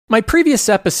My previous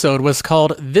episode was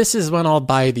called This Is When I'll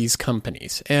Buy These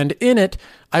Companies, and in it,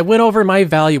 I went over my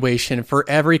valuation for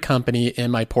every company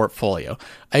in my portfolio.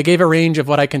 I gave a range of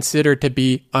what I considered to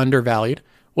be undervalued,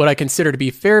 what I consider to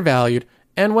be fair valued,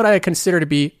 and what I consider to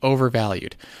be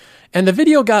overvalued. And the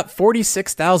video got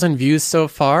 46,000 views so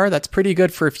far. That's pretty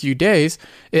good for a few days.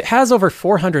 It has over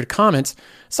 400 comments,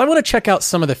 so I want to check out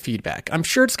some of the feedback. I'm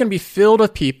sure it's going to be filled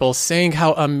with people saying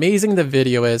how amazing the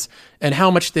video is and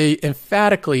how much they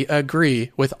emphatically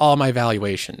agree with all my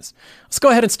valuations. Let's go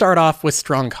ahead and start off with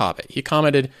Strong Hobbit. He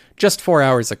commented just 4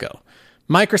 hours ago.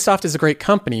 Microsoft is a great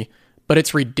company, but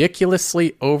it's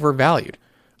ridiculously overvalued.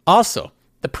 Also,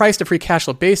 the price to free cash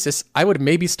flow basis, I would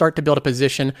maybe start to build a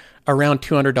position around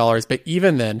 $200, but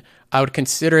even then, I would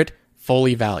consider it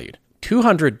fully valued.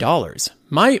 $200.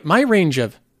 My range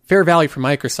of fair value for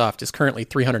Microsoft is currently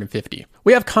 $350.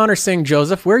 We have Connor saying,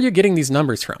 Joseph, where are you getting these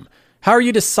numbers from? How are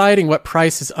you deciding what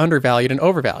price is undervalued and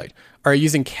overvalued? Are you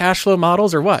using cash flow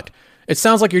models or what? It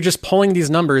sounds like you're just pulling these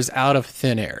numbers out of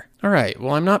thin air. All right,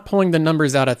 well, I'm not pulling the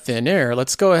numbers out of thin air.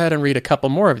 Let's go ahead and read a couple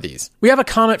more of these. We have a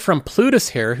comment from Plutus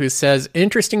here who says,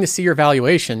 interesting to see your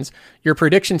valuations. Your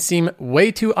predictions seem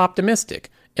way too optimistic.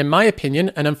 In my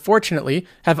opinion, and unfortunately,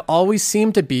 have always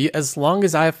seemed to be as long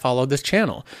as I have followed this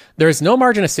channel. There is no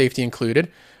margin of safety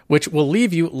included, which will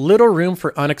leave you little room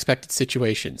for unexpected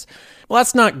situations. Well,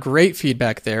 that's not great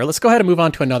feedback there. Let's go ahead and move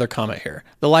on to another comment here.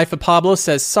 The Life of Pablo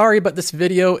says, sorry, but this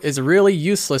video is really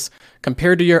useless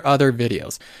compared to your other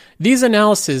videos. These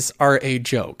analyses are a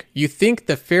joke. You think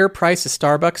the fair price of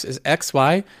Starbucks is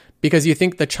XY because you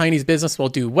think the Chinese business will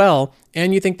do well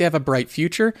and you think they have a bright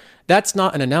future. That's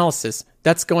not an analysis.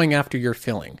 That's going after your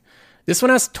feeling. This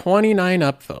one has 29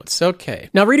 upvotes. Okay.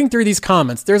 Now reading through these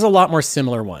comments, there's a lot more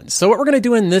similar ones. So what we're going to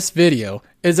do in this video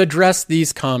is address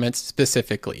these comments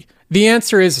specifically. The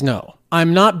answer is no.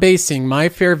 I'm not basing my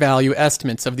fair value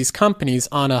estimates of these companies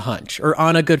on a hunch or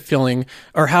on a good feeling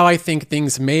or how I think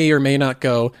things may or may not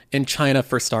go in China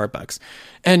for Starbucks.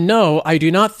 And no, I do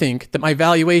not think that my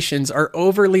valuations are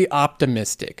overly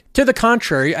optimistic. To the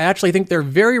contrary, I actually think they're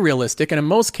very realistic and in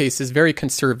most cases very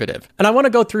conservative. And I want to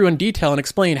go through in detail and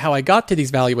explain how I got to these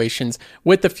valuations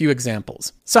with a few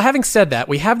examples. So having said that,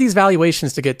 we have these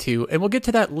valuations to get to, and we'll get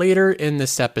to that later in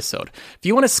this episode. If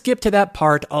you want to skip to that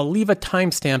part, I'll leave a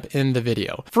timestamp in the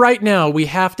video. For right now, we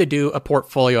have to do a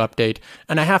portfolio update,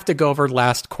 and I have to go over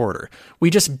last quarter.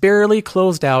 We just barely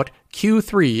closed out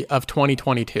Q3 of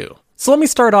 2022. So let me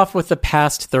start off with the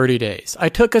past 30 days. I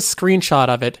took a screenshot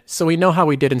of it so we know how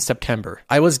we did in September.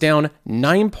 I was down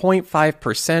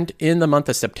 9.5% in the month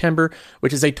of September,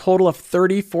 which is a total of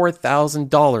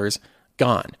 $34,000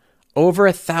 gone. Over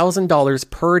 $1,000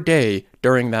 per day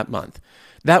during that month.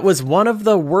 That was one of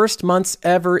the worst months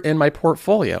ever in my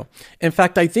portfolio. In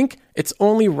fact, I think it's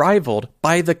only rivaled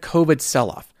by the COVID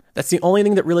sell-off. That's the only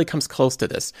thing that really comes close to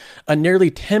this. A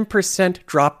nearly 10%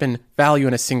 drop in value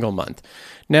in a single month.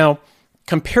 Now,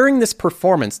 comparing this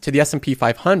performance to the S&P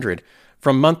 500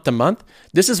 from month to month,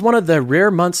 this is one of the rare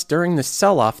months during the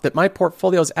sell-off that my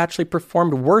portfolio has actually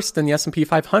performed worse than the S&P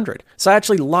 500. So I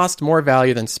actually lost more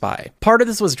value than SPY. Part of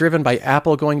this was driven by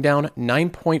Apple going down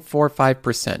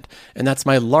 9.45%, and that's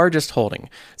my largest holding.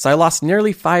 So I lost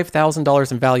nearly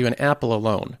 $5,000 in value in Apple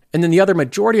alone. And then the other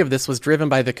majority of this was driven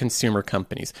by the consumer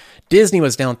companies. Disney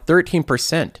was down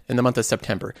 13% in the month of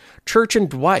September. Church &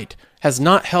 Dwight has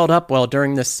not held up well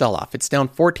during this sell-off. It's down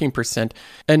 14%,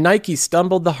 and Nike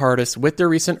stumbled the hardest with their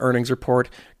recent earnings report,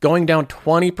 going down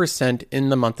 20% in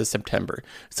the month of September.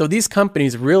 So these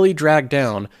companies really dragged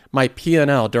down my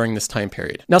P&L during this time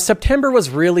period. Now, September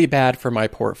was really bad for my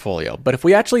portfolio, but if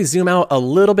we actually zoom out a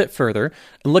little bit further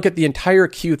and look at the entire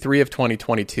Q3 of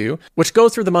 2022, which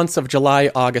goes through the months of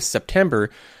July, August, September,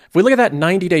 if we look at that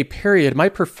 90-day period, my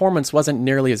performance wasn't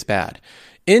nearly as bad.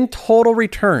 In total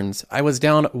returns, I was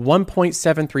down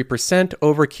 1.73%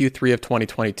 over Q3 of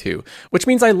 2022, which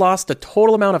means I lost a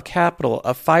total amount of capital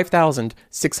of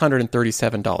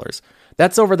 $5,637.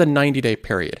 That's over the 90-day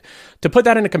period. To put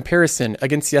that into comparison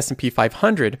against the S&P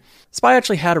 500, SPY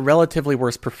actually had a relatively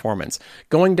worse performance,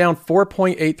 going down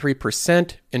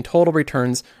 4.83% in total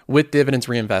returns with dividends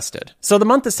reinvested. So the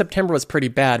month of September was pretty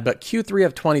bad, but Q3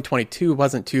 of 2022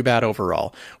 wasn't too bad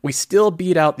overall. We still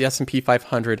beat out the S&P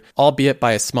 500, albeit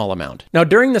by a small amount. Now,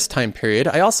 during this time period,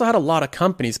 I also had a lot of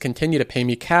companies continue to pay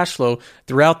me cash flow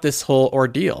throughout this whole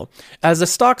ordeal. As the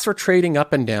stocks were trading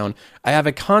up and down, I have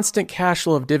a constant cash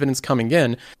flow of dividends coming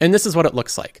in, and this is what it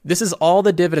looks like. This is all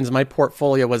the dividends my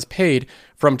portfolio was paid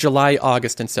from July,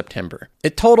 August, and September.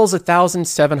 It totals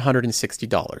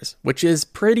 $1,760, which is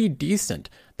pretty decent.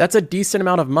 That's a decent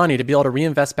amount of money to be able to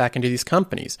reinvest back into these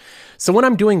companies. So when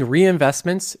I'm doing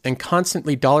reinvestments and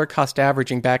constantly dollar cost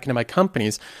averaging back into my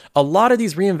companies, a lot of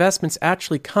these reinvestments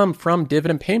actually come from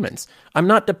dividend payments. I'm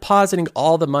not depositing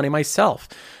all the money myself.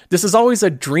 This is always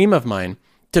a dream of mine,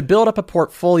 to build up a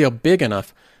portfolio big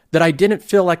enough that I didn't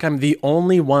feel like I'm the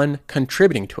only one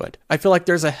contributing to it. I feel like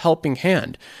there's a helping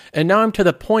hand. And now I'm to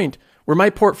the point where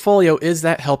my portfolio is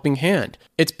that helping hand.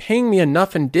 It's paying me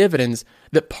enough in dividends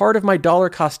that part of my dollar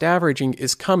cost averaging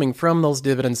is coming from those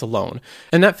dividends alone.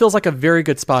 And that feels like a very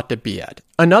good spot to be at.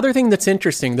 Another thing that's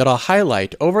interesting that I'll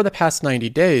highlight over the past 90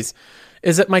 days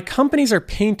is that my companies are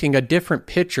painting a different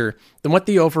picture than what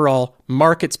the overall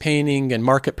market's painting and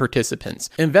market participants.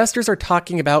 Investors are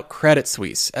talking about Credit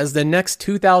Suisse as the next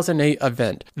 2008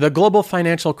 event. The global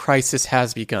financial crisis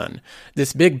has begun.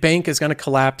 This big bank is going to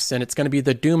collapse and it's going to be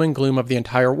the doom and gloom of the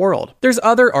entire world. There's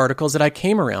other articles that I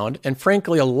came around and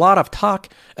frankly a lot of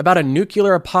talk about a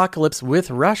nuclear apocalypse with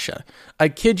Russia. I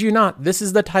kid you not, this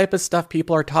is the type of stuff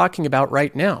people are talking about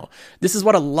right now. This is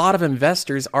what a lot of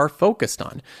investors are focused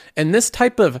on. And this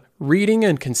type of reading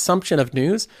and consumption of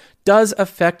news does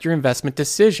affect your investment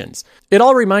decisions. It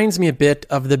all reminds me a bit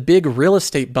of the big real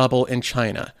estate bubble in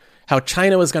China, how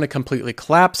China was going to completely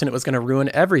collapse and it was going to ruin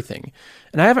everything.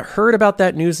 And I haven't heard about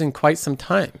that news in quite some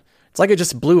time. It's like it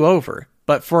just blew over.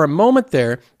 But for a moment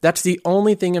there, that's the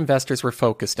only thing investors were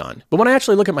focused on. But when I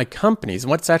actually look at my companies and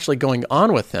what's actually going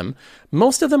on with them,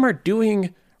 most of them are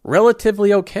doing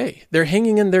relatively okay. They're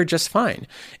hanging in there just fine.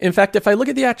 In fact, if I look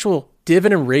at the actual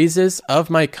dividend raises of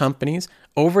my companies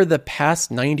over the past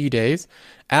 90 days,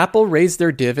 Apple raised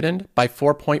their dividend by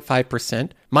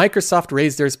 4.5%. Microsoft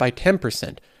raised theirs by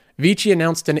 10%. Vici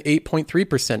announced an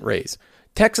 8.3% raise.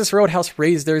 Texas Roadhouse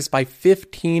raised theirs by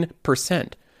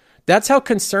 15%. That's how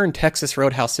concerned Texas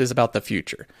Roadhouse is about the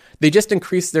future. They just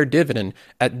increased their dividend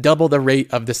at double the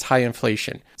rate of this high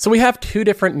inflation. So we have two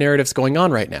different narratives going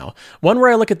on right now. One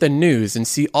where I look at the news and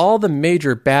see all the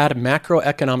major bad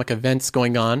macroeconomic events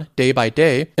going on day by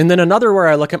day. And then another where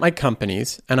I look at my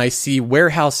companies and I see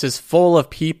warehouses full of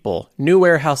people, new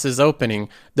warehouses opening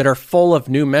that are full of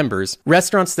new members,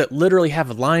 restaurants that literally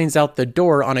have lines out the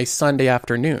door on a Sunday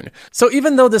afternoon. So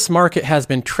even though this market has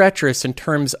been treacherous in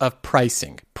terms of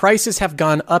pricing, prices have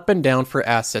gone up and down for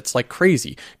assets like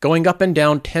crazy, going up and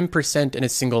down 10% in a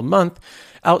single month.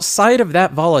 Outside of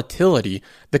that volatility,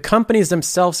 the companies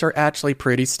themselves are actually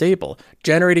pretty stable,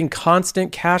 generating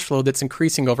constant cash flow that's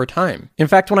increasing over time. In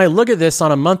fact, when I look at this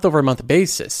on a month-over-month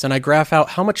basis and I graph out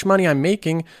how much money I'm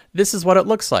making, this is what it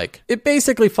looks like. It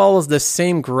basically follows the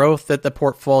same growth that the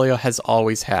portfolio has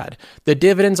always had. The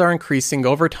dividends are increasing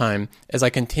over time as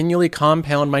I continually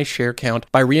compound my share count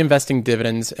by reinvesting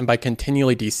dividends and by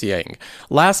continually DCAing.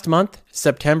 Last month,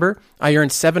 September, I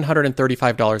earned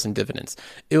 $735 in dividends.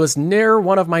 It was near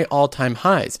one of my all-time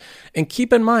highs. And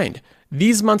keep in mind,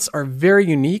 these months are very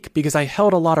unique because I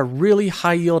held a lot of really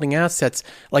high-yielding assets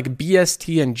like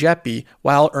BST and JEPI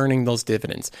while earning those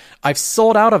dividends. I've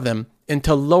sold out of them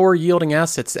into lower yielding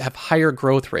assets that have higher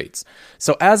growth rates.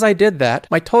 So as I did that,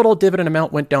 my total dividend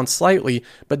amount went down slightly,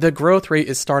 but the growth rate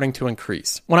is starting to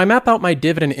increase. When I map out my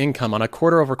dividend income on a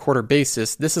quarter-over-quarter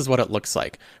basis, this is what it looks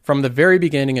like from the very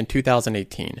beginning in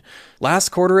 2018. Last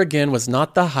quarter again was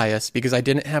not the highest because I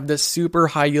didn't have the super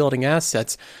high yielding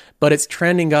assets, but it's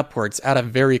trending upwards at a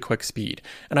very quick speed.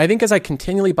 And I think as I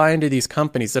continually buy into these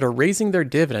companies that are raising their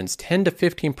dividends 10 to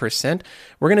 15%,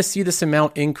 we're going to see this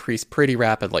amount increase pretty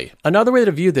rapidly. Another way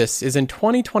to view this is in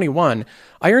 2021,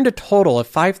 I earned a total of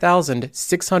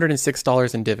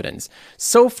 $5,606 in dividends.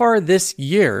 So far this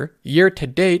year to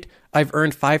date, I've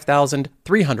earned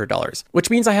 $5,300, which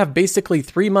means I have basically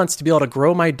 3 months to be able to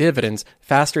grow my dividends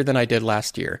faster than I did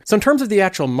last year. So in terms of the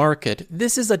actual market,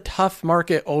 this is a tough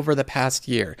market over the past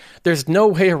year. There's no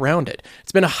way around it.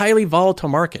 It's been a highly volatile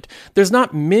market. There's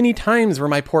not many times where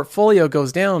my portfolio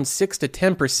goes down 6 to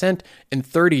 10% in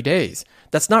 30 days.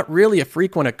 That's not really a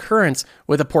frequent occurrence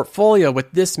with a portfolio with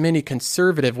this many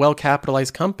conservative,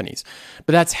 well-capitalized companies.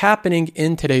 But that's happening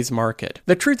in today's market.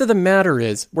 The truth of the matter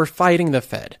is, we're fighting the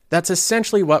Fed. That's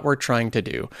essentially what we're trying to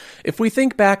do. If we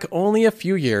think back only a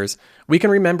few years, we can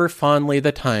remember fondly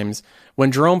the times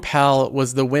when Jerome Powell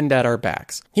was the wind at our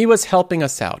backs. He was helping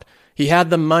us out. He had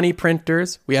the money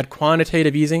printers, we had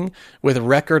quantitative easing with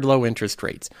record low interest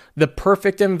rates. The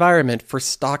perfect environment for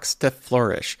stocks to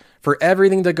flourish, for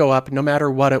everything to go up no matter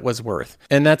what it was worth.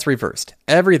 And that's reversed.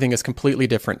 Everything is completely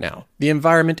different now. The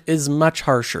environment is much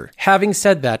harsher. Having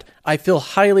said that, I feel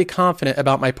highly confident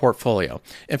about my portfolio.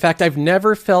 In fact, I've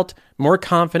never felt more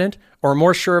confident or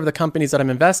more sure of the companies that I'm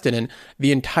invested in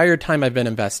the entire time I've been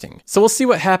investing. So we'll see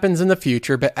what happens in the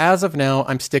future, but as of now,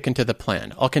 I'm sticking to the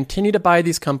plan. I'll continue to buy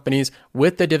these companies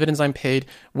with the dividends I'm paid,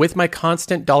 with my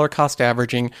constant dollar cost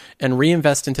averaging, and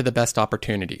reinvest into the best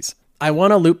opportunities. I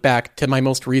want to loop back to my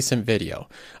most recent video.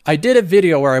 I did a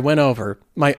video where I went over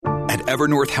my... At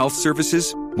Evernorth Health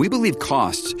Services, we believe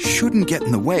costs shouldn't get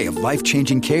in the way of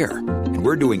life-changing care, and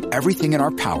we're doing everything in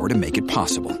our power to make it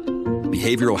possible.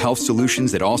 Behavioral health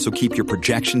solutions that also keep your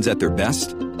projections at their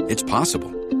best? It's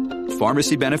possible.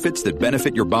 Pharmacy benefits that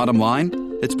benefit your bottom line?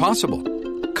 It's possible.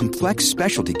 Complex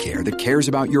specialty care that cares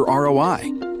about your ROI?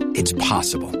 It's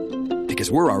possible.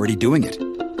 Because we're already doing it.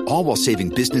 All while saving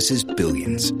businesses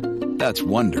billions. That's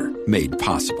Wonder made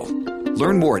possible.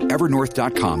 Learn more at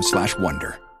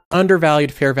evernorth.com/wonder.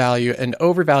 Undervalued fair value and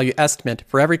overvalue estimate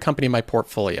for every company in my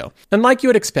portfolio. And like you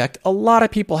would expect, a lot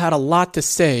of people had a lot to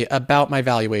say about my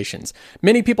valuations.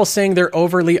 Many people saying they're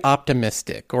overly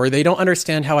optimistic or they don't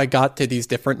understand how I got to these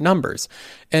different numbers.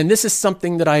 And this is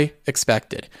something that I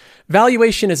expected.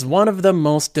 Valuation is one of the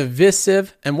most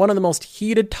divisive and one of the most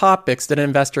heated topics that an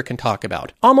investor can talk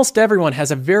about. Almost everyone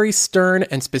has a very stern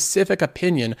and specific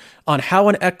opinion on how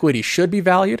an equity should be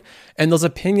valued, and those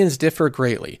opinions differ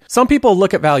greatly. Some people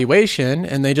look at valuation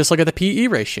and they just look at the PE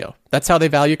ratio. That's how they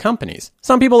value companies.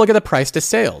 Some people look at the price to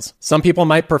sales. Some people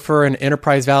might prefer an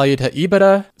enterprise value to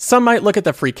EBITDA. Some might look at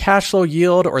the free cash flow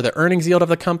yield or the earnings yield of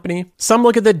the company. Some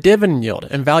look at the dividend yield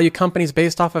and value companies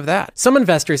based off of that. Some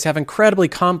investors have incredibly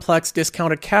complex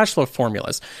discounted cash flow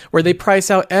formulas where they price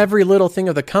out every little thing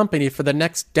of the company for the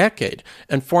next decade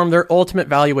and form their ultimate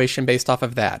valuation based off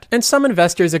of that. And some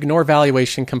investors ignore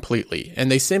valuation completely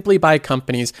and they simply buy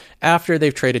companies after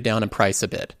they've traded down in price a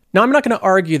bit. Now, I'm not going to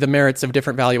argue the merits of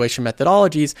different valuation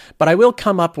methodologies, but I will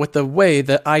come up with the way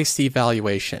that I see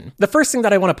valuation. The first thing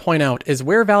that I want to point out is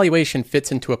where valuation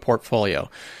fits into a portfolio,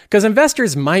 because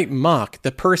investors might mock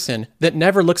the person that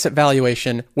never looks at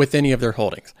valuation with any of their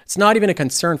holdings. It's not even a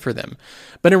concern for them.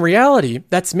 But in reality,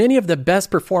 that's many of the best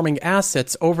performing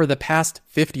assets over the past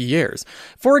 50 years.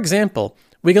 For example,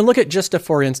 we can look at just a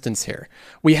for instance here.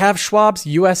 We have Schwab's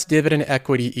US Dividend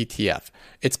Equity ETF.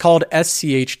 It's called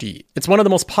SCHD. It's one of the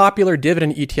most popular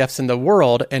dividend ETFs in the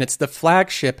world, and it's the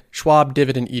flagship Schwab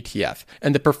Dividend ETF.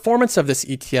 And the performance of this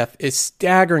ETF is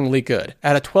staggeringly good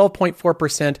at a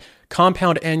 12.4%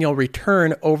 compound annual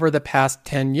return over the past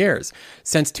 10 years.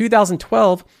 Since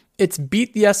 2012, it's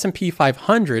beat the S&P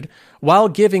 500 while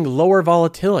giving lower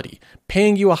volatility,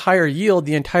 paying you a higher yield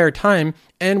the entire time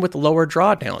and with lower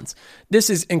drawdowns. This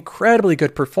is incredibly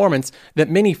good performance that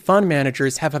many fund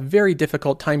managers have a very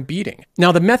difficult time beating.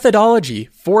 Now, the methodology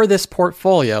for this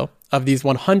portfolio of these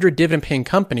 100 dividend-paying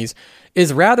companies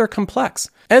is rather complex.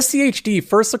 SCHD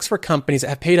first looks for companies that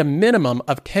have paid a minimum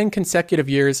of 10 consecutive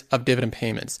years of dividend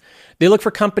payments. They look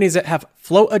for companies that have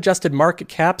float-adjusted market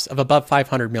caps of above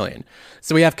 500 million.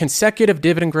 So we have consecutive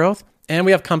dividend growth, and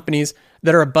we have companies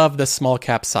that are above the small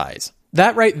cap size.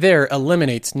 That right there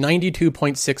eliminates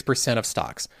 92.6% of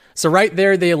stocks. So right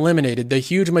there, they eliminated the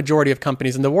huge majority of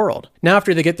companies in the world. Now,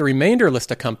 after they get the remainder list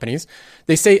of companies,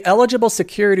 they say eligible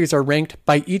securities are ranked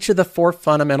by each of the four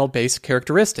fundamental base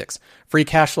characteristics: free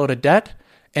cash flow to debt,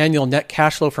 annual net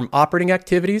cash flow from operating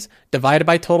activities divided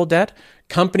by total debt.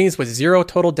 Companies with zero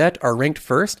total debt are ranked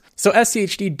first. So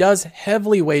SCHD does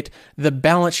heavily weight the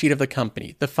balance sheet of the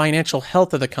company, the financial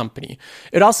health of the company.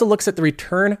 It also looks at the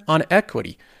return on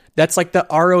equity. That's like the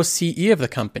ROCE of the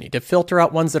company to filter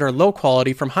out ones that are low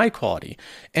quality from high quality.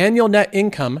 Annual net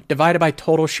income divided by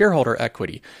total shareholder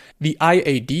equity. The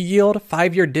IAD yield,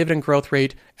 5-year dividend growth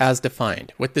rate as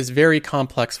defined with this very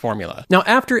complex formula. Now,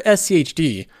 after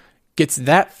SCHD gets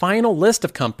that final list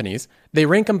of companies, they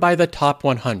rank them by the top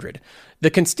 100. The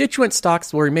constituent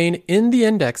stocks will remain in the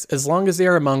index as long as they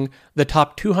are among the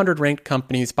top 200 ranked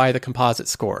companies by the composite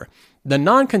score. The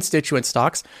non-constituent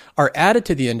stocks are added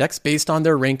to the index based on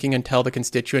their ranking until the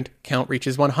constituent count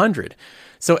reaches 100.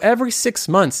 So every 6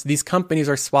 months, these companies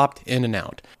are swapped in and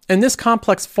out. And this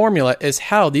complex formula is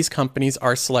how these companies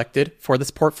are selected for this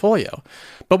portfolio.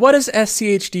 But what is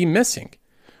SCHD missing?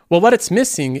 Well, what it's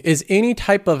missing is any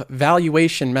type of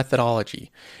valuation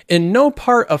methodology. In no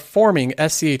part of forming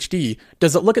SCHD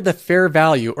does it look at the fair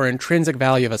value or intrinsic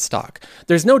value of a stock.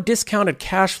 There's no discounted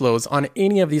cash flows on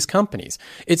any of these companies.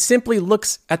 It simply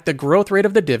looks at the growth rate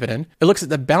of the dividend, it looks at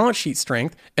the balance sheet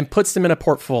strength, and puts them in a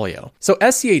portfolio. So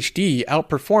SCHD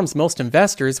outperforms most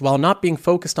investors while not being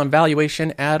focused on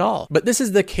valuation at all. But this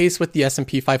is the case with the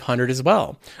S&P 500 as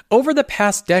well. Over the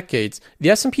past decades, the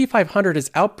S&P 500 has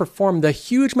outperformed the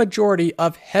huge majority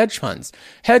of hedge funds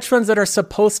that are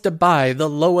supposed to buy the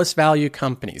lowest value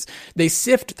companies. They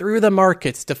sift through the market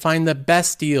markets to find the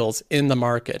best deals in the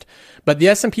market. But the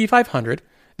S&P 500,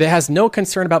 that has no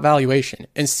concern about valuation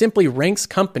and simply ranks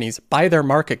companies by their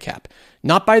market cap,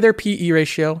 not by their PE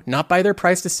ratio, not by their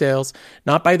price to sales,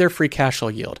 not by their free cash flow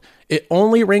yield. It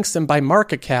only ranks them by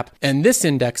market cap, and this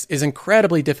index is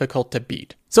incredibly difficult to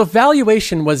beat. So if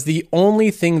valuation was the only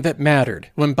thing that mattered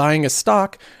when buying a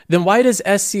stock, then why does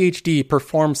SCHD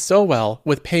perform so well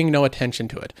with paying no attention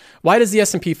to it? Why does the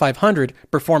S&P 500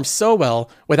 perform so well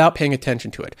without paying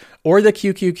attention to it? Or the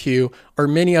QQQ, or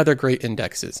many other great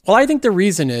indexes? Well, I think the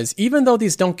reason is, even though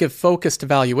these don't give focus to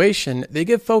valuation, they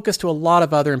give focus to a lot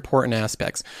of other important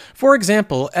aspects. For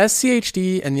example,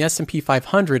 SCHD and the S&P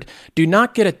 500 do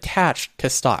not get attached to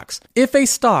stocks. If a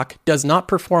stock does not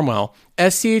perform well,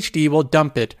 SCHD will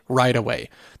dump it right away.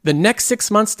 The next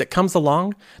 6 months that comes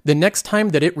along, the next time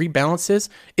that it rebalances,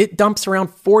 it dumps around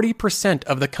 40%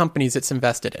 of the companies it's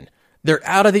invested in. They're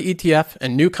out of the ETF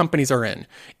and new companies are in.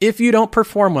 If you don't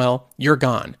perform well, you're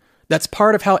gone. That's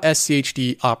part of how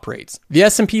SCHD operates. The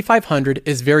S&P 500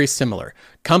 is very similar.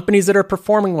 Companies that are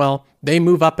performing well, they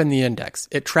move up in the index.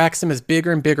 It tracks them as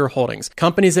bigger and bigger holdings.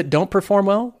 Companies that don't perform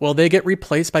well, they get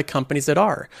replaced by companies that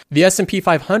are. The S&P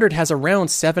 500 has around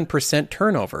 7%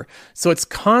 turnover, so it's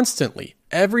constantly,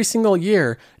 every single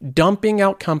year, dumping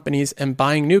out companies and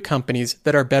buying new companies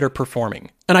that are better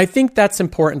performing. And I think that's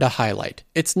important to highlight.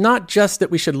 It's not just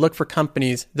that we should look for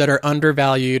companies that are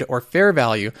undervalued or fair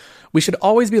value. We should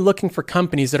always be looking for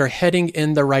companies that are heading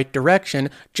in the right direction,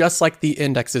 just like the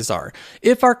indexes are.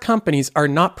 If our companies are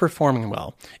not performing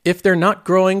well, if they're not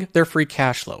growing their free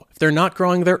cash flow, if they're not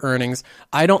growing their earnings,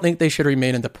 I don't think they should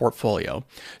remain in the portfolio.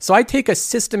 So I take a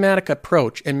systematic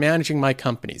approach in managing my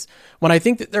companies. When I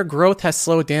think that their growth has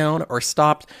slowed down or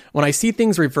stopped, when I see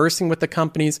things reversing with the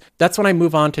companies, that's when I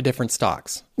move on to different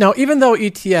stocks. Now, even though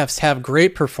ETFs have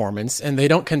great performance and they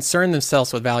don't concern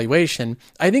themselves with valuation,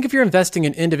 I think if you're investing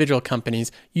in individual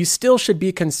companies, you still should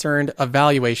be concerned of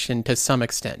valuation to some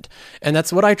extent. And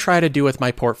that's what I try to do with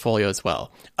my portfolio as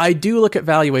well. I do look at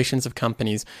valuations of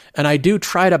companies, and I do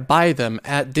try to buy them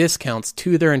at discounts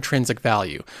to their intrinsic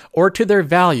value, or to their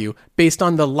value based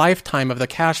on the lifetime of the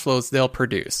cash flows they'll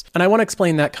produce. And I want to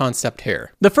explain that concept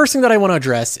here. The first thing that I want to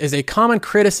address is a common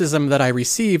criticism that I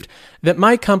received, that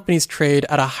my companies trade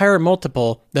at a higher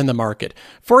multiple than the market.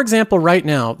 For example, right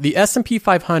now, the S&P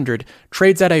 500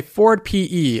 trades at a forward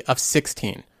PE of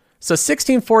 16. So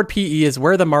 16 forward PE is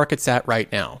where the market's at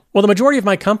right now. Well, the majority of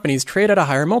my companies trade at a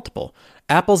higher multiple.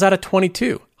 Apple's at a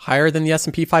 22, higher than the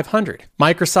S&P 500.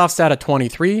 Microsoft's at a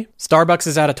 23, Starbucks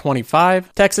is at a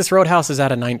 25, Texas Roadhouse is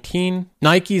at a 19,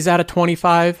 Nike's at a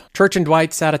 25, Church &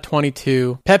 Dwight's at a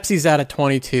 22, Pepsi's at a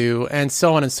 22, and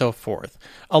so on and so forth.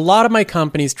 A lot of my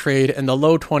companies trade in the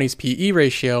low 20s PE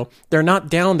ratio. They're not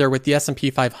down there with the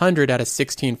S&P 500 at a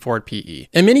 16 forward PE.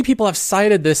 And many people have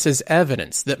cited this as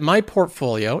evidence that my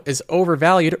portfolio is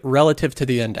overvalued relative to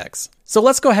the index. So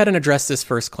let's go ahead and address this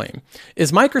first claim.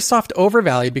 Is Microsoft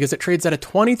overvalued because it trades at a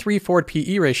 23 forward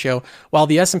PE ratio while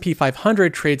the S&P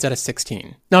 500 trades at a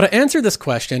 16? Now, to answer this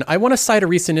question, I want to cite a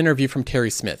recent interview from Terry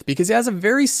Smith because he has a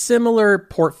very similar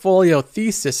portfolio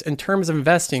thesis in terms of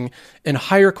investing in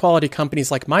higher quality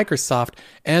companies like Microsoft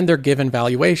and their given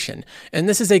valuation. And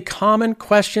this is a common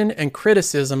question and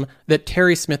criticism that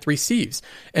Terry Smith receives.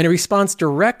 And he responds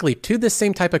directly to the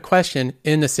same type of question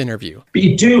in this interview. But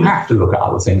you do have to look at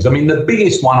other things. I mean, the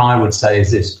biggest one I would say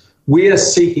is this. We are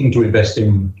seeking to invest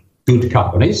in good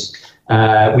companies.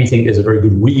 We think there's a very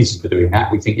good reason for doing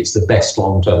that. We think it's the best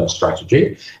long-term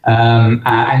strategy.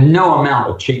 And no amount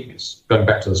of cheapness, going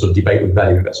back to the sort of debate with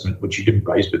value investment, which you didn't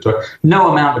raise, but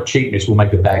no amount of cheapness will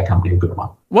make a bad company a good one.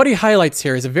 What he highlights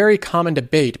here is a very common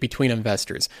debate between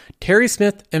investors. Terry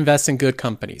Smith invests in good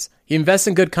companies. He invests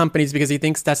in good companies because he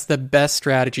thinks that's the best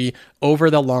strategy over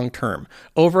the long term,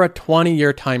 over a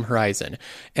 20-year time horizon.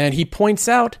 And he points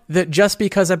out that just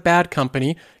because a bad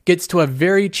company gets to a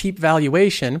very cheap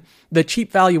valuation, the cheap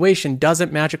valuation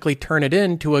doesn't magically turn it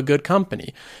into a good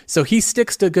company. So he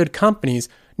sticks to good companies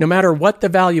no matter what the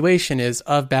valuation is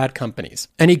of bad companies.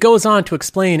 And he goes on to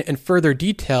explain in further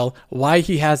detail why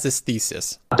he has this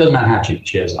thesis. It doesn't matter how cheap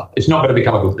shares are. It's not going to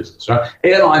become a good business, right?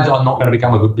 Airlines are not going to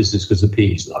become a good business because the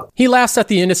PE is low. He laughs at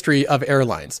the industry of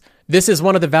airlines. This is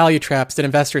one of the value traps that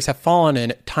investors have fallen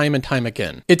in time and time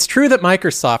again. It's true that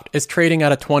Microsoft is trading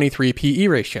at a 23 PE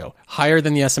ratio, higher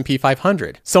than the S&P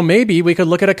 500. So maybe we could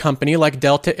look at a company like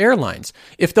Delta Airlines.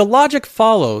 If the logic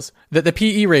follows that the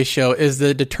PE ratio is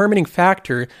the determining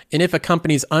factor in if a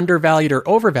company's undervalued or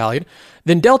overvalued,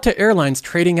 then Delta Airlines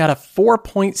trading at a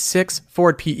 4.6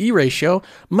 forward PE ratio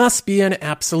must be an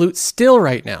absolute steal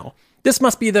right now. This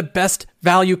must be the best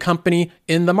value company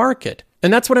in the market.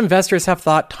 And that's what investors have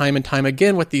thought time and time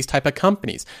again with these type of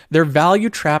companies. They're value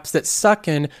traps that suck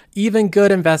in even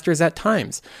good investors at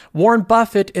times. Warren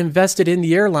Buffett invested in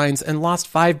the airlines and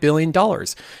lost $5 billion.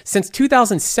 Since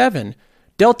 2007,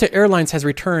 Delta Airlines has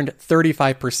returned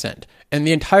 35%, and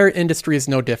the entire industry is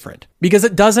no different. Because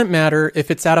it doesn't matter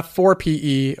if it's at a 4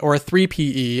 PE or a 3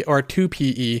 PE or a 2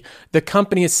 PE, the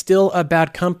company is still a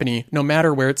bad company no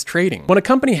matter where it's trading. When a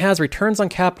company has returns on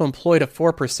capital employed of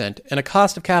 4% and a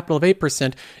cost of capital of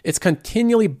 8%, it's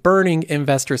continually burning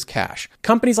investors' cash.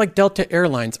 Companies like Delta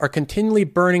Airlines are continually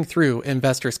burning through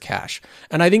investors' cash.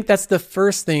 And I think that's the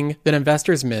first thing that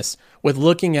investors miss with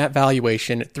looking at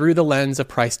valuation through the lens of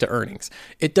price to earnings.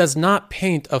 It does not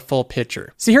paint a full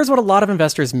picture. See, here's what a lot of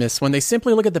investors miss when they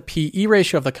simply look at the PE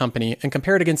ratio of the company and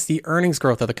compare it against the earnings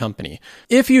growth of the company.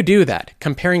 If you do that,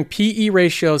 comparing PE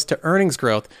ratios to earnings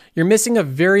growth, you're missing a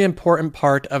very important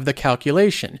part of the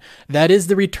calculation. That is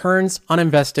the returns on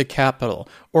invested capital,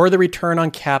 or the return on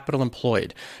capital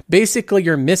employed. Basically,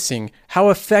 you're missing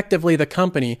how effectively the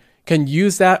company can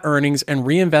use that earnings and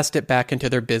reinvest it back into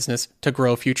their business to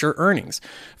grow future earnings.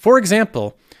 For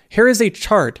example, here is a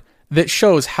chart that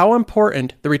shows how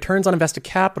important the returns on invested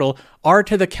capital are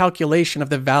to the calculation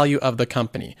of the value of the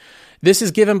company. This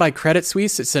is given by Credit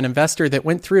Suisse. It's an investor that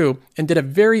went through and did a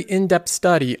very in-depth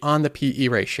study on the PE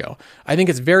ratio. I think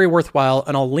it's very worthwhile,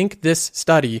 and I'll link this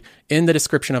study in the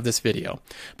description of this video.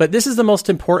 But this is the most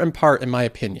important part, in my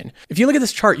opinion. If you look at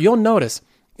this chart, you'll notice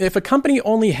if a company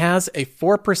only has a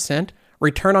 4%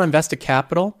 return on invested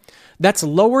capital, that's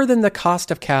lower than the cost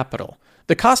of capital.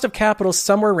 The cost of capital is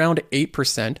somewhere around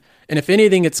 8%, and if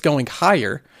anything, it's going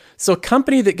higher. So a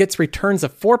company that gets returns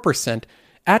of 4%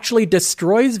 actually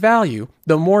destroys value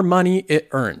the more money it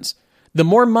earns. The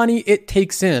more money it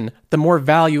takes in, the more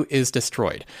value is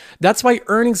destroyed. That's why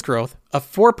earnings growth of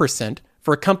 4%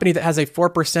 for a company that has a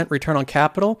 4% return on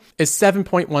capital is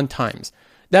 7.1 times.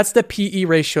 That's the PE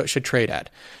ratio it should trade at.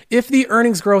 If the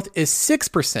earnings growth is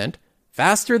 6%,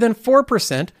 faster than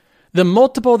 4%, the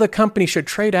multiple the company should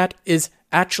trade at is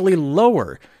actually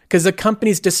lower because the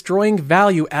company's destroying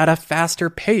value at a faster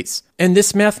pace. And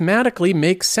this mathematically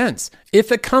makes sense.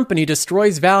 If a company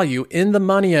destroys value in the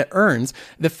money it earns,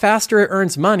 the faster it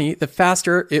earns money, the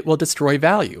faster it will destroy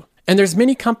value. And there's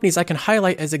many companies I can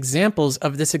highlight as examples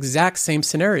of this exact same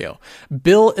scenario.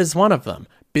 Bill is one of them.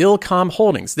 Billcom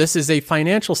Holdings. This is a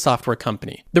financial software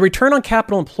company. The return on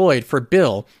capital employed for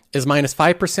Bill is minus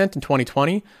 5% in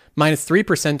 2020, minus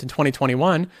 3% in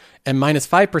 2021, and minus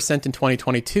 5% in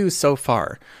 2022 so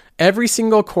far. Every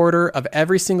single quarter of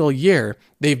every single year,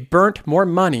 they've burnt more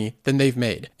money than they've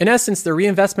made. In essence, the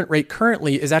reinvestment rate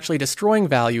currently is actually destroying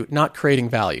value, not creating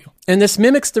value. And this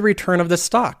mimics the return of the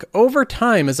stock. Over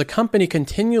time, as a company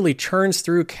continually churns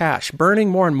through cash, burning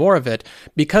more and more of it,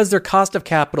 because their cost of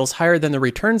capital is higher than the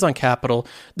returns on capital,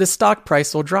 the stock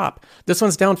price will drop. This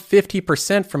one's down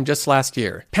 50% from just last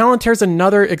year. Palantir is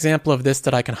another example of this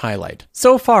that I can highlight.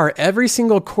 So far, every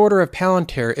single quarter of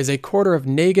Palantir is a quarter of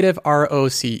negative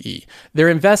ROCE. Their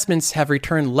investments have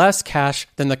returned less cash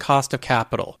than the cost of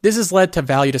capital. This has led to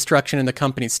value destruction in the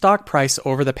company's stock price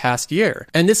over the past year,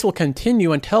 and this will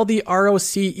continue until the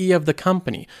ROCE of the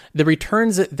company, the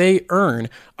returns that they earn,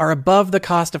 are above the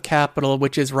cost of capital,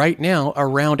 which is right now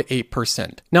around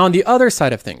 8%. Now, on the other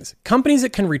side of things, companies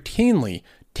that can routinely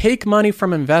take money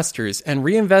from investors and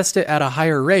reinvest it at a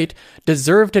higher rate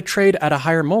deserve to trade at a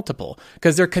higher multiple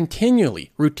because they're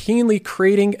continually, routinely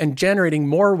creating and generating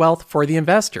more wealth for the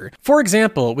investor. For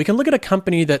example, we can look at a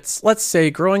company that's, let's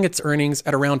say, growing its earnings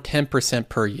at around 10%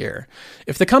 per year.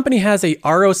 If the company has a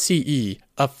ROCE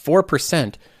of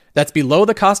 4%, that's below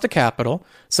the cost of capital,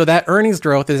 so that earnings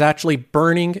growth is actually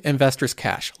burning investors'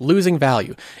 cash, losing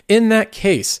value. In that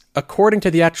case, according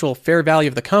to the actual fair value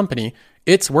of the company,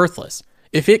 it's worthless.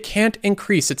 If it can't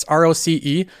increase its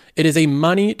ROCE, it is a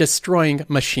money-destroying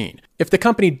machine. If the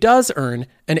company does earn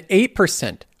an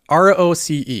 8%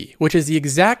 ROCE, which is the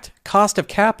exact cost of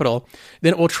capital,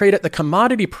 then it will trade at the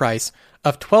commodity price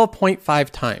of 12.5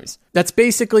 times. That's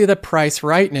basically the price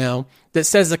right now that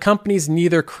says the company's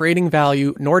neither creating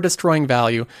value nor destroying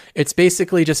value. It's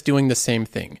basically just doing the same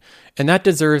thing. And that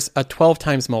deserves a 12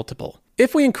 times multiple.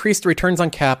 If we increase the returns on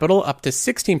capital up to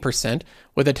 16%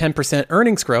 with a 10%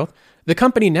 earnings growth, the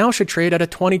company now should trade at a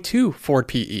 22 forward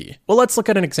PE. Well, let's look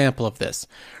at an example of this.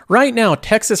 Right now,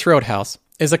 Texas Roadhouse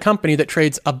is a company that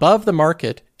trades above the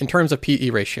market in terms of PE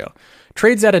ratio.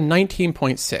 Trades at a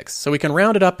 19.6, so we can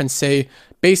round it up and say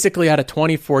basically at a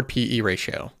 20 forward PE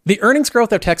ratio. The earnings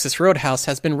growth of Texas Roadhouse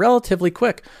has been relatively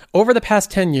quick. Over the past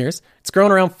 10 years, it's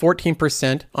grown around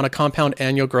 14% on a compound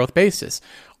annual growth basis.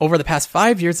 Over the past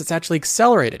 5 years, it's actually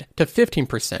accelerated to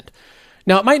 15%.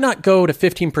 Now, it might not go to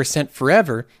 15%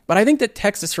 forever, but I think that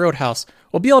Texas Roadhouse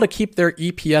will be able to keep their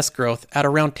EPS growth at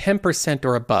around 10%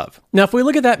 or above. Now, if we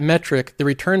look at that metric, the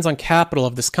returns on capital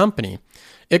of this company,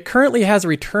 it currently has a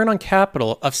return on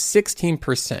capital of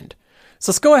 16%.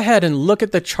 So let's go ahead and look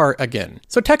at the chart again.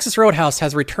 So Texas Roadhouse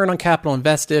has a return on capital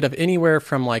invested of anywhere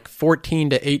from like 14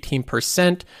 to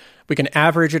 18%. We can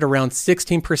average it around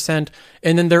 16%,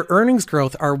 and then their earnings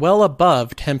growth are well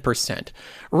above 10%.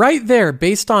 Right there,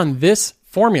 based on this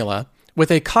formula, with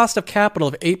a cost of capital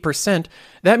of 8%,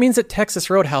 that means that Texas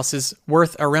Roadhouse is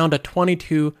worth around a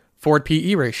 22 Forward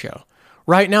PE ratio.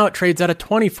 Right now, it trades at a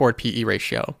 20 Forward PE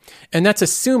ratio, and that's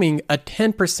assuming a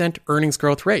 10% earnings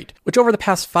growth rate, which over the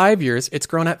past 5 years, it's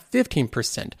grown at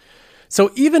 15%. So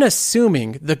even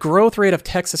assuming the growth rate of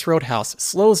Texas Roadhouse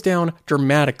slows down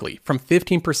dramatically from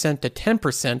 15% to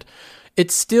 10%,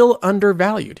 it's still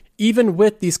undervalued, even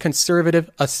with these conservative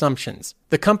assumptions.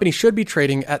 The company should be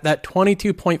trading at that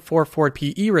 22.4 Forward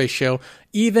PE ratio,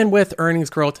 even with earnings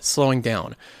growth slowing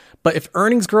down. But if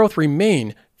earnings growth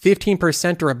remain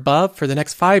 15% or above for the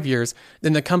next 5 years,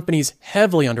 then the company's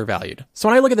heavily undervalued. So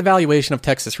when I look at the valuation of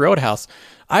Texas Roadhouse,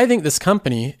 I think this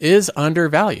company is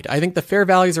undervalued. I think the fair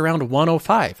value is around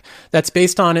 105. That's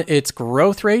based on its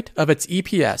growth rate of its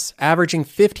EPS, averaging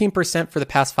 15% for the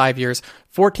past 5 years,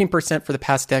 14% for the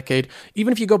past decade.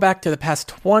 Even if you go back to the past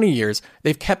 20 years,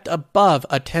 they've kept above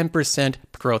a 10%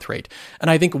 growth rate.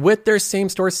 And I think with their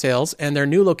same-store sales and their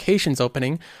new locations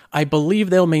opening, I believe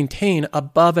they'll maintain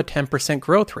above a 10%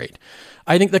 growth rate.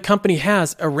 I think the company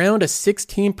has around a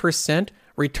 16%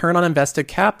 return on invested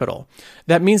capital.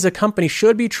 That means the company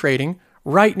should be trading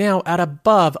right now at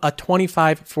above a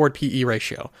 25 Forward PE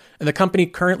ratio, and the company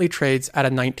currently trades at a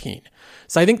 19.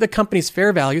 So I think the company's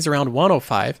fair value is around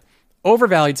 105,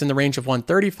 overvalued in the range of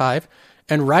 135,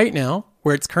 and right now,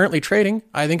 where it's currently trading,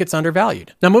 I think it's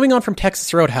undervalued. Now, moving on from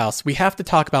Texas Roadhouse, we have to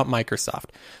talk about Microsoft.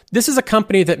 This is a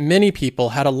company that many people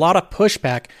had a lot of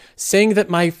pushback saying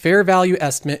that my fair value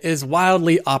estimate is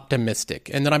wildly optimistic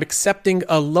and that I'm accepting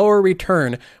a lower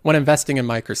return when investing in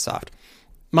Microsoft.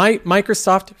 My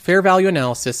Microsoft fair value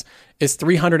analysis is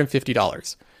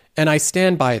 $350, and I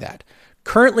stand by that.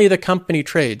 Currently, the company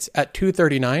trades at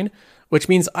 $239, which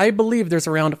means I believe there's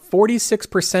around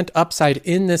 46% upside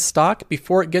in this stock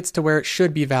before it gets to where it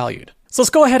should be valued. So let's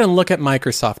go ahead and look at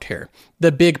Microsoft here.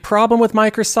 The big problem with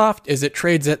Microsoft is it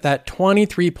trades at that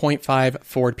 23.5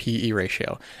 Forward PE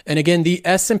ratio. And again, the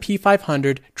S&P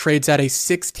 500 trades at a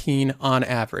 16 on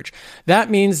average. That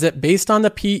means that based on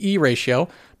the PE ratio,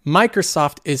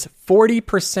 Microsoft is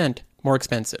 40% more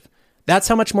expensive. That's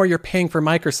how much more you're paying for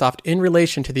Microsoft in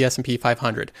relation to the S&P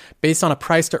 500, based on a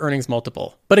price to earnings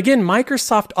multiple. But again,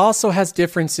 Microsoft also has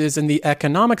differences in the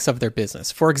economics of their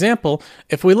business. For example,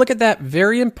 if we look at that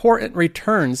very important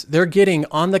returns they're getting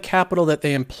on the capital that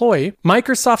they employ,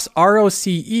 Microsoft's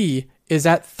ROCE is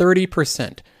at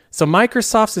 30%. So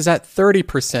Microsoft's is at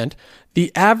 30%.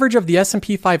 The average of the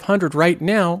S&P 500 right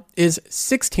now is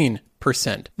 16%.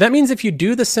 That means if you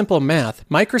do the simple math,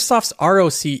 Microsoft's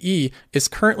ROCE is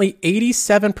currently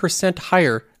 87%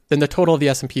 higher than the total of the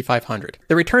S&P 500.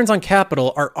 The returns on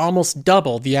capital are almost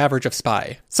double the average of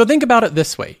SPY. So think about it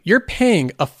this way. You're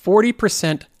paying a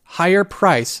 40% higher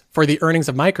price for the earnings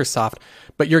of Microsoft,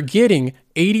 but you're getting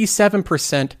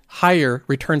 87% higher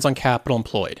returns on capital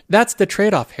employed. That's the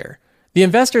trade-off here. The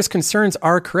investor's concerns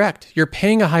are correct. You're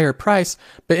paying a higher price,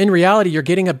 but in reality, you're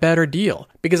getting a better deal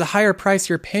because a higher price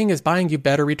you're paying is buying you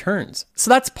better returns. So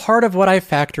that's part of what I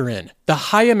factor in. The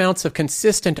high amounts of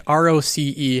consistent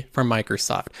ROCE from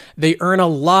Microsoft. They earn a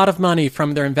lot of money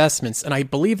from their investments, and I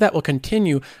believe that will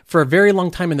continue for a very long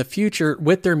time in the future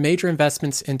with their major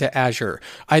investments into Azure.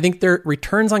 I think their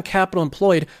returns on capital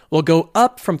employed will go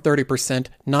up from 30%,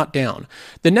 not down.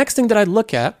 The next thing that I'd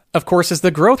look at, of course, is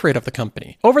the growth rate of the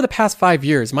company. Over the past 5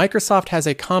 years, Microsoft has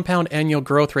a compound annual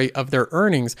growth rate of their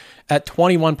earnings at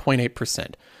 21.8%.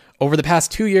 Over the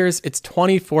past 2 years, it's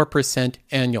 24%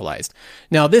 annualized.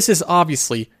 Now, this is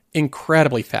obviously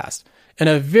incredibly fast and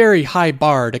a very high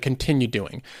bar to continue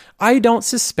doing. I don't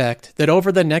suspect that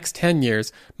over the next 10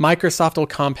 years, Microsoft will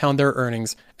compound their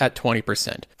earnings at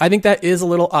 20%. I think that is a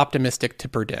little optimistic to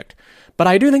predict, but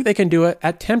I do think they can do it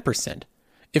at 10%.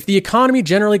 If the economy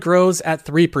generally grows at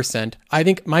 3%, I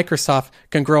think Microsoft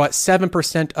can grow at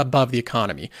 7% above the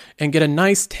economy and get a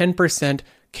nice 10%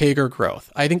 CAGR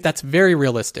growth. I think that's very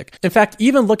realistic. In fact,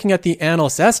 even looking at the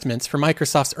analyst estimates for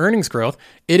Microsoft's earnings growth,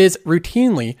 it is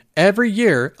routinely every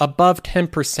year above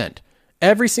 10%.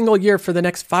 Every single year for the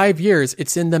next 5 years,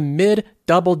 it's in the mid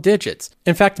double digits.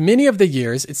 In fact, many of the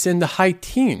years, it's in the high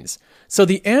teens. So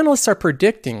the analysts are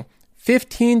predicting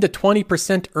 15 to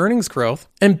 20% earnings growth.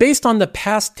 And based on the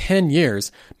past 10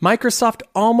 years, Microsoft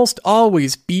almost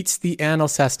always beats the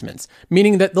analyst estimates,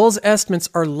 meaning that those estimates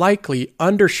are likely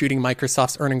undershooting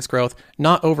Microsoft's earnings growth,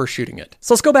 not overshooting it.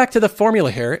 So let's go back to the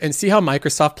formula here and see how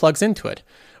Microsoft plugs into it.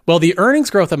 Well, the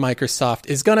earnings growth of Microsoft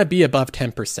is going to be above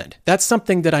 10%. That's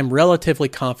something that I'm relatively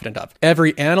confident of.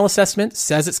 Every analyst estimate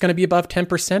says it's going to be above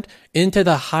 10% into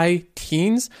the high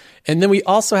teens. And then we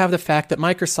also have the fact that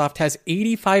Microsoft has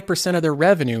 85% of their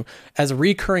revenue as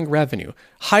recurring revenue,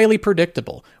 highly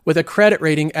predictable, with a credit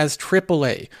rating as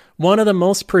AAA, one of the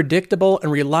most predictable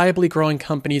and reliably growing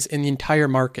companies in the entire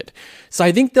market. So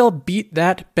I think they'll beat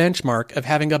that benchmark of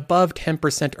having above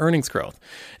 10% earnings growth.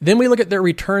 Then we look at their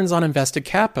returns on invested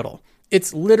capital.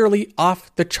 It's literally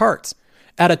off the charts.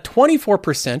 At a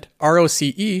 24%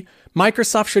 ROCE,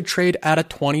 Microsoft should trade at a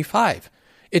 25.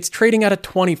 It's trading at a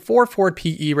 24 forward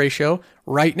PE ratio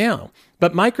right now,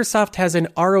 but Microsoft has an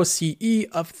ROCE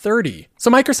of 30. So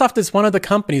Microsoft is one of the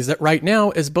companies that right now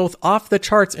is both off the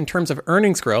charts in terms of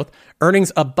earnings growth,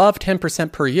 earnings above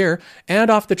 10% per year,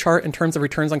 and off the chart in terms of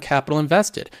returns on capital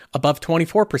invested, above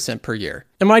 24% per year.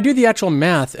 And when I do the actual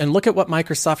math and look at what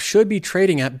Microsoft should be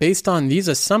trading at based on these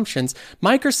assumptions,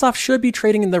 Microsoft should be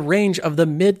trading in the range of the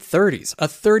mid-30s, a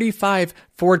 35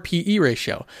 forward PE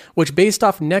ratio, which based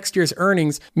off next year's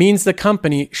earnings means the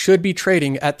company should be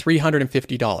trading at $350.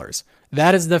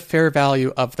 That is the fair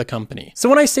value of the company. So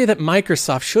when I say that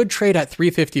Microsoft should trade at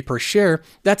 $350 per share,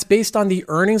 that's based on the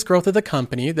earnings growth of the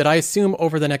company that I assume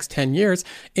over the next 10 years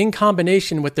in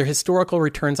combination with their historical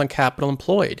returns on capital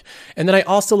employed. And then I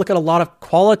also look at a lot of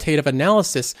qualitative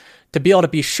analysis to be able to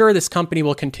be sure this company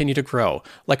will continue to grow,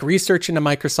 like research into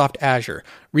Microsoft Azure,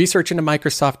 research into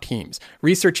Microsoft Teams,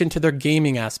 research into their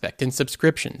gaming aspect and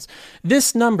subscriptions.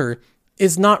 This number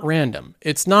is not random.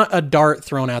 It's not a dart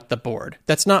thrown at the board.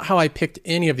 That's not how I picked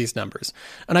any of these numbers.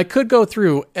 And I could go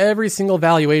through every single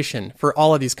valuation for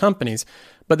all of these companies,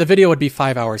 but the video would be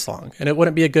 5 hours long, and it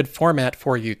wouldn't be a good format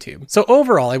for YouTube. So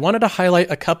overall, I wanted to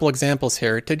highlight a couple examples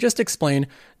here to just explain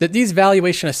that these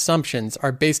valuation assumptions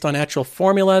are based on actual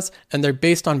formulas, and they're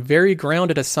based on very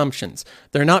grounded assumptions.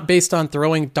 They're not based on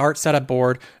throwing darts at a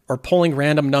board or pulling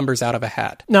random numbers out of a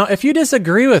hat. Now, if you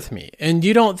disagree with me and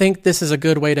you don't think this is a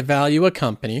good way to value a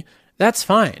company, that's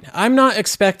fine. I'm not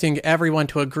expecting everyone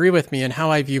to agree with me in how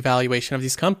I view valuation of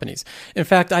these companies. In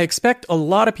fact, I expect a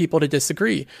lot of people to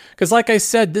disagree. Because like I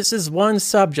said, this is one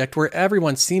subject where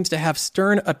everyone seems to have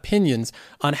stern opinions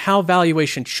on how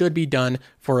valuation should be done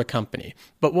for a company.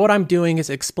 But what I'm doing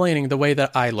is explaining the way that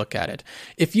I look at it.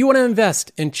 If you want to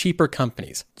invest in cheaper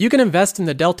companies, you can invest in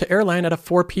the Delta Airline at a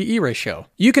 4 PE ratio.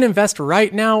 You can invest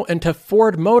right now into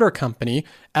Ford Motor Company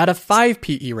at a 5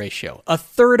 PE ratio, a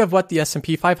third of what the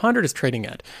S&P 500 is trading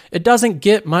at. It doesn't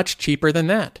get much cheaper than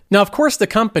that. Now, of course, the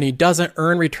company doesn't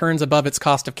earn returns above its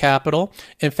cost of capital.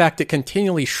 In fact, it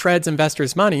continually shreds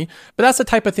investors' money, but that's the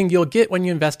type of thing you'll get when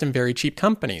you invest in very cheap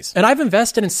companies. And I've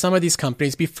invested in some of these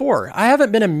companies before. I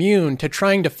haven't been immune to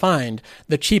trying to find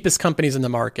the cheapest companies in the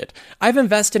market. I've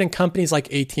invested in companies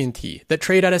like AT&T that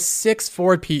trade at a 6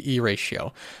 forward PE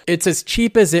ratio. It's as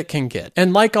cheap as it can get.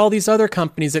 And like all these other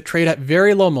companies that trade at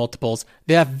very low multiples,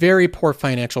 they have very poor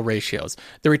financial ratios.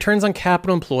 The returns on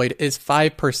capital employed is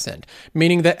 5%,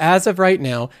 meaning that as of right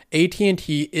now,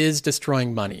 AT&T is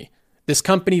destroying money. This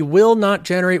company will not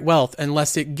generate wealth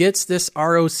unless it gets this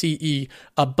ROCE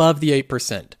above the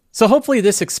 8%. So hopefully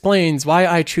this explains why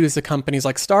I choose the companies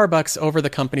like Starbucks over the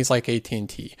companies like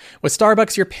AT&T. With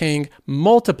Starbucks, you're paying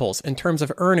multiples in terms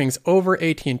of earnings over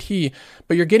AT&T,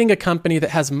 but you're getting a company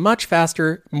that has much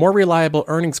faster, more reliable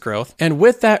earnings growth. And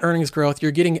with that earnings growth,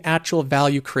 you're getting actual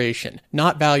value creation,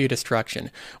 not value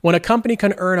destruction. When a company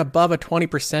can earn above a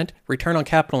 20% return on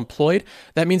capital employed,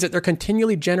 that means that they're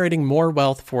continually generating more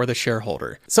wealth for the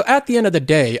shareholder. So at the end of the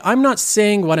day, I'm not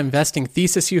saying what investing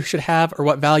thesis you should have or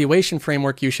what valuation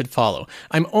framework you should follow.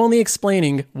 I'm only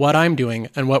explaining what I'm doing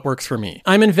and what works for me.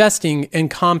 I'm investing in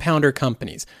compounder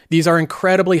companies. These are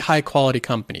incredibly high quality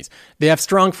companies. They have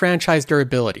strong franchise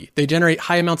durability. They generate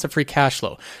high amounts of free cash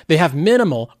flow. They have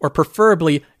minimal or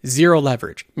preferably zero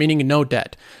leverage, meaning no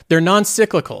debt. They're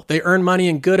non-cyclical. They earn money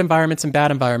in good environments and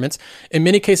bad environments. In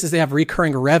many cases, they have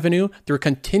recurring revenue through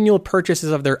continual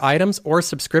purchases of their items or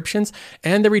subscriptions,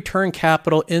 and they return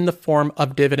capital in the form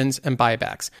of dividends and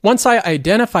buybacks. Once I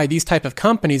identify these type of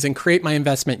companies and create my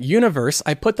investment universe,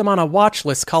 I put them on a watch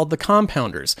list called the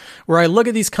compounders, where I look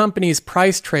at these companies'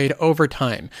 price trade over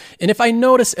time. And if I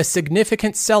notice a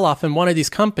significant sell-off in one of these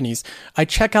companies, I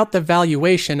check out the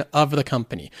valuation of the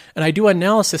company, and I do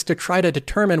analysis analysis to try to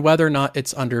determine whether or not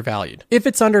it's undervalued. If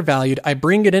it's undervalued, I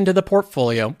bring it into the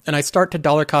portfolio and I start to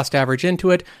dollar cost average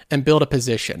into it and build a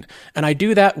position. And I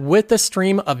do that with the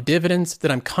stream of dividends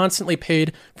that I'm constantly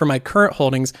paid for my current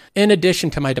holdings in addition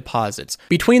to my deposits.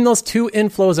 Between those two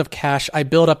inflows of cash, I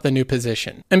build up the new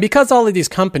position. And because all of these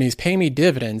companies pay me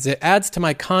dividends, it adds to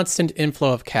my constant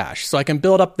inflow of cash, so I can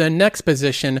build up the next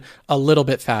position a little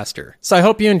bit faster. So I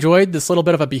hope you enjoyed this little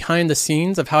bit of a behind the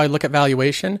scenes of how I look at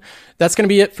valuation. That's going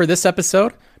to be it for this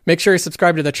episode. Make sure you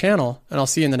subscribe to the channel, and I'll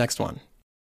see you in the next one.